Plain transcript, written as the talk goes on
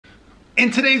In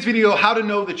today's video, how to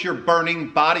know that you're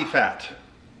burning body fat.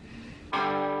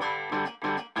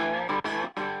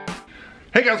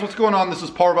 Hey guys, what's going on? This is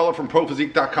Paul Ravella from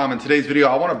ProPhysique.com. In today's video,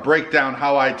 I want to break down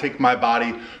how I take my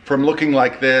body from looking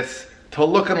like this to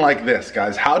looking like this,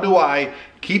 guys. How do I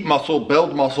keep muscle,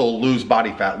 build muscle, lose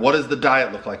body fat? What does the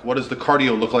diet look like? What does the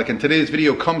cardio look like? And today's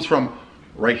video comes from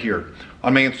right here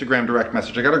on my Instagram direct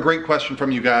message. I got a great question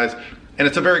from you guys, and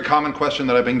it's a very common question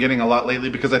that I've been getting a lot lately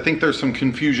because I think there's some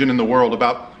confusion in the world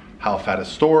about how fat is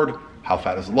stored, how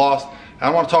fat is lost. And I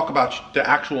want to talk about the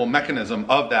actual mechanism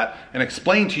of that and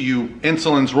explain to you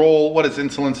insulin's role. What is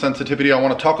insulin sensitivity? I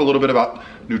want to talk a little bit about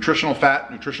nutritional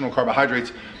fat, nutritional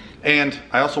carbohydrates. And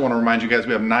I also want to remind you guys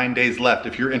we have 9 days left.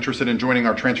 If you're interested in joining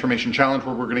our transformation challenge,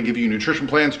 where we're going to give you nutrition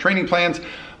plans, training plans,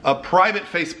 a private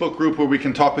Facebook group where we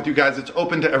can talk with you guys. It's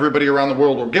open to everybody around the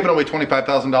world. We're giving away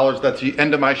 $25,000. That's the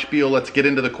end of my spiel. Let's get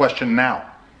into the question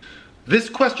now.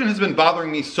 This question has been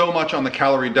bothering me so much on the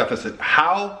calorie deficit.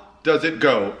 How does it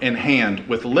go in hand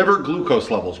with liver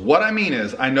glucose levels? What I mean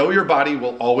is, I know your body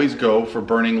will always go for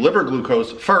burning liver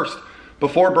glucose first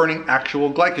before burning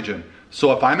actual glycogen.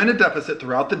 So if I'm in a deficit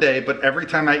throughout the day, but every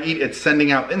time I eat, it's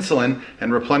sending out insulin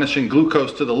and replenishing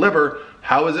glucose to the liver,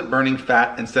 how is it burning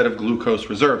fat instead of glucose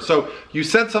reserve? So you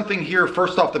said something here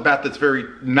first off the bat that's very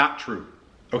not true,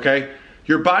 okay?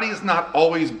 Your body is not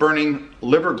always burning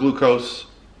liver glucose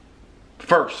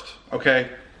first,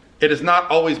 okay? It is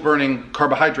not always burning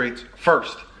carbohydrates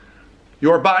first.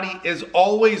 Your body is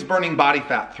always burning body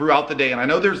fat throughout the day. And I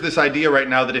know there's this idea right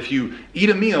now that if you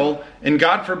eat a meal and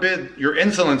God forbid your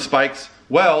insulin spikes,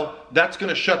 well, that's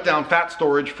gonna shut down fat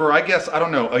storage for, I guess, I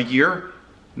don't know, a year?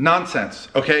 Nonsense,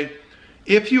 okay?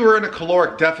 If you are in a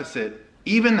caloric deficit,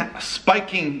 even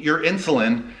spiking your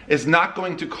insulin is not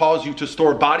going to cause you to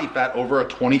store body fat over a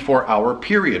 24-hour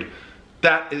period.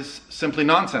 That is simply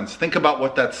nonsense. Think about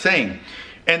what that's saying.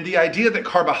 And the idea that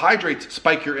carbohydrates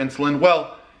spike your insulin,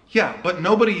 well, yeah, but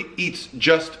nobody eats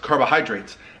just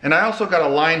carbohydrates. And I also got a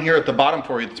line here at the bottom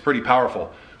for you that's pretty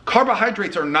powerful.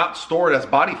 Carbohydrates are not stored as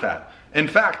body fat. In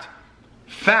fact,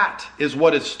 fat is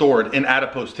what is stored in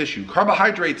adipose tissue.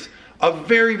 Carbohydrates, a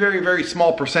very, very, very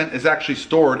small percent is actually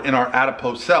stored in our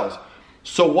adipose cells.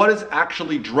 So what is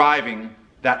actually driving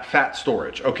that fat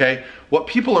storage, okay? What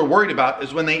people are worried about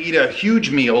is when they eat a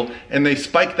huge meal and they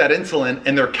spike that insulin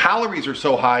and their calories are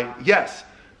so high, yes,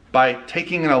 by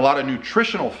taking in a lot of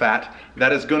nutritional fat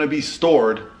that is going to be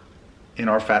stored in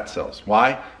our fat cells.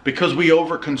 Why? Because we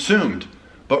overconsumed.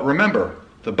 But remember,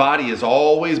 the body is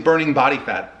always burning body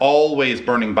fat, always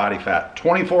burning body fat.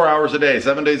 24 hours a day,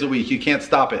 7 days a week, you can't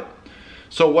stop it.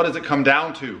 So what does it come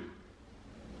down to?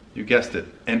 You guessed it,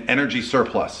 an energy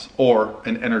surplus or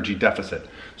an energy deficit.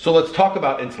 So let's talk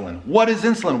about insulin. What is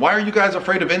insulin? Why are you guys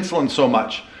afraid of insulin so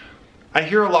much? I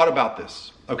hear a lot about this.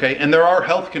 Okay, and there are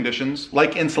health conditions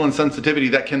like insulin sensitivity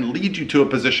that can lead you to a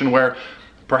position where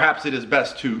perhaps it is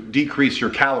best to decrease your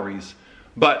calories.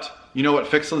 But you know what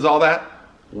fixes all that?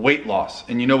 Weight loss.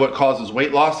 And you know what causes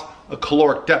weight loss? A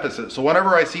caloric deficit. So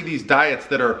whenever I see these diets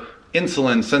that are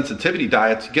insulin sensitivity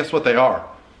diets, guess what they are?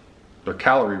 They're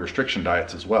calorie restriction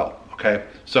diets as well, okay?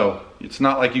 So it's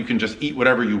not like you can just eat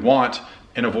whatever you want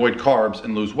and avoid carbs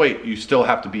and lose weight. You still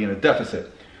have to be in a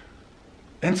deficit.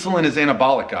 Insulin is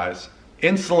anabolic, guys.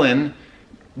 Insulin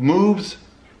moves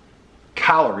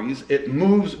calories, it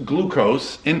moves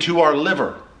glucose into our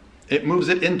liver. It moves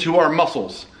it into our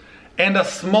muscles. And a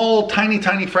small, tiny,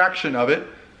 tiny fraction of it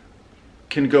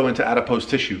can go into adipose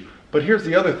tissue. But here's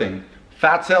the other thing.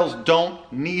 Fat cells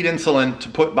don't need insulin to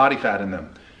put body fat in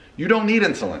them. You don't need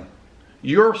insulin.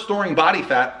 You're storing body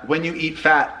fat when you eat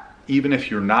fat, even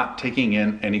if you're not taking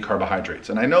in any carbohydrates.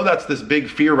 And I know that's this big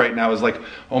fear right now is like,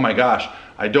 oh my gosh,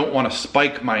 I don't want to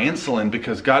spike my insulin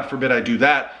because God forbid I do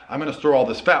that, I'm going to store all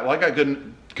this fat. Well, I got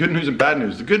good news and bad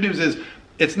news. The good news is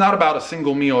it's not about a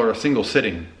single meal or a single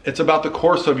sitting. It's about the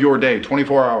course of your day,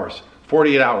 24 hours,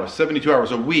 48 hours, 72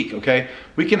 hours, a week, okay?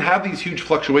 We can have these huge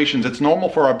fluctuations. It's normal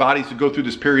for our bodies to go through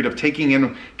this period of taking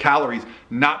in calories,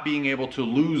 not being able to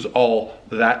lose all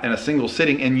that in a single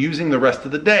sitting and using the rest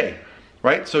of the day.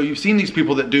 Right? So you've seen these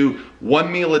people that do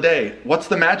one meal a day. What's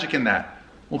the magic in that?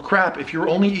 Well, crap, if you're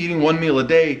only eating one meal a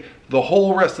day, the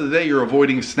whole rest of the day you're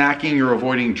avoiding snacking, you're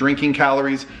avoiding drinking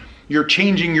calories, you're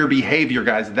changing your behavior,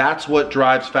 guys. That's what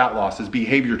drives fat loss, is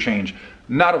behavior change,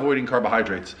 not avoiding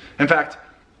carbohydrates. In fact,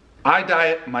 I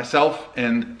diet myself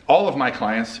and all of my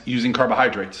clients using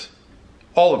carbohydrates.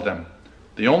 All of them.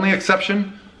 The only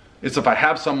exception is if I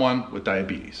have someone with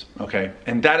diabetes, okay?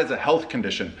 And that is a health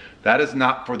condition. That is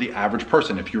not for the average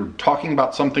person. If you're talking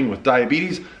about something with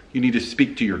diabetes, you need to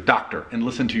speak to your doctor and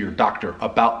listen to your doctor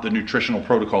about the nutritional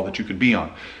protocol that you could be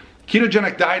on.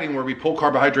 Ketogenic dieting, where we pull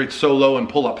carbohydrates so low and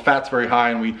pull up fats very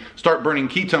high and we start burning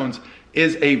ketones,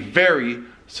 is a very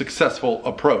successful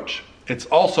approach. It's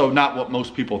also not what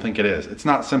most people think it is. It's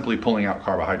not simply pulling out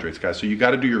carbohydrates, guys. So you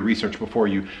got to do your research before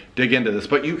you dig into this.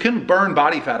 But you can burn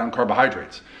body fat on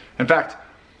carbohydrates. In fact,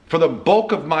 for the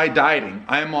bulk of my dieting,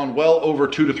 I am on well over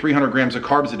 200 to 300 grams of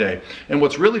carbs a day. And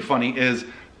what's really funny is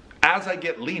as I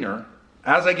get leaner,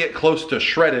 as I get close to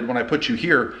shredded, when I put you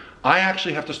here, I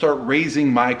actually have to start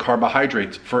raising my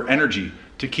carbohydrates for energy,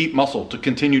 to keep muscle, to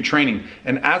continue training.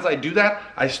 And as I do that,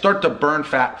 I start to burn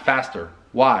fat faster.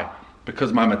 Why?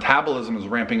 Because my metabolism is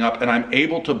ramping up and I'm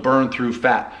able to burn through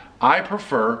fat. I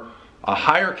prefer a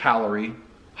higher calorie,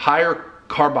 higher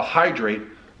carbohydrate,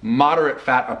 moderate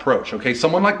fat approach, okay?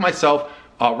 Someone like myself,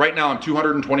 right now I'm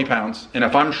 220 pounds, and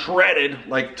if I'm shredded,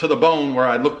 like to the bone, where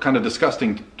I look kind of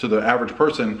disgusting to the average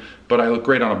person, but I look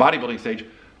great on a bodybuilding stage,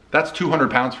 that's 200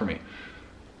 pounds for me.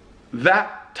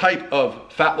 That type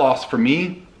of fat loss for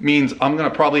me means I'm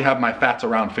gonna probably have my fats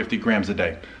around 50 grams a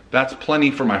day. That's plenty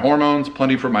for my hormones,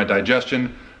 plenty for my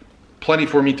digestion, plenty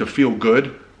for me to feel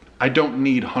good. I don't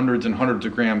need hundreds and hundreds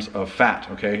of grams of fat,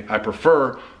 okay? I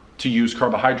prefer to use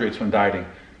carbohydrates when dieting.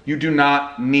 You do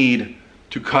not need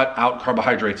to cut out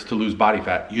carbohydrates to lose body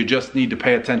fat. You just need to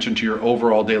pay attention to your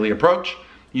overall daily approach.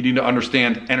 You need to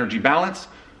understand energy balance,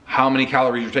 how many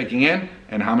calories you're taking in,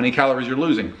 and how many calories you're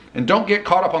losing. And don't get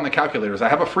caught up on the calculators. I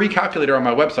have a free calculator on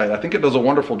my website. I think it does a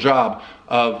wonderful job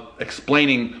of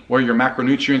explaining where your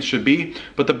macronutrients should be.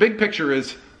 But the big picture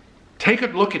is, take a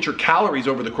look at your calories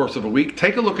over the course of a week,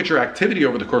 take a look at your activity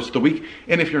over the course of the week,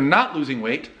 and if you're not losing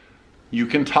weight, you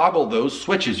can toggle those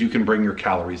switches. You can bring your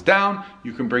calories down,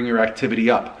 you can bring your activity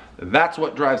up. That's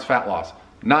what drives fat loss,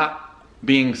 not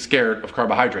being scared of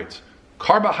carbohydrates.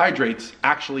 Carbohydrates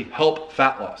actually help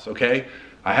fat loss, okay?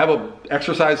 I have an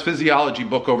exercise physiology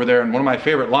book over there, and one of my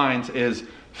favorite lines is,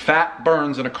 fat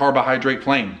burns in a carbohydrate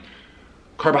flame.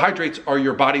 Carbohydrates are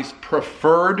your body's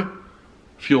preferred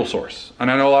fuel source.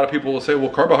 And I know a lot of people will say, well,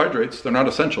 carbohydrates, they're not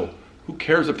essential. Who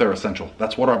cares if they're essential?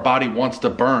 That's what our body wants to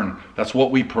burn. That's what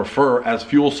we prefer as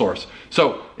fuel source.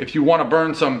 So if you want to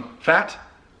burn some fat,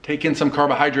 take in some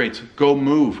carbohydrates, go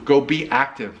move, go be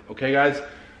active, okay guys?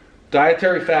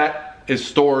 Dietary fat is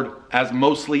stored as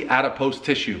mostly adipose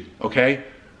tissue, okay?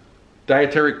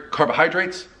 Dietary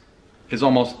carbohydrates is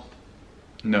almost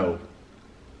no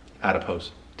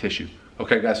adipose tissue.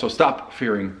 Okay guys, so stop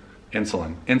fearing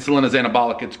insulin. Insulin is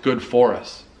anabolic, it's good for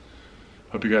us.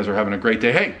 Hope you guys are having a great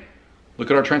day. Hey, look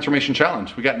at our transformation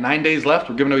challenge. We got 9 days left.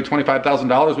 We're giving away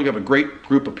 $25,000. We have a great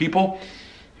group of people.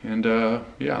 And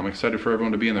yeah, I'm excited for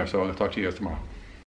everyone to be in there. So I'll talk to you guys tomorrow.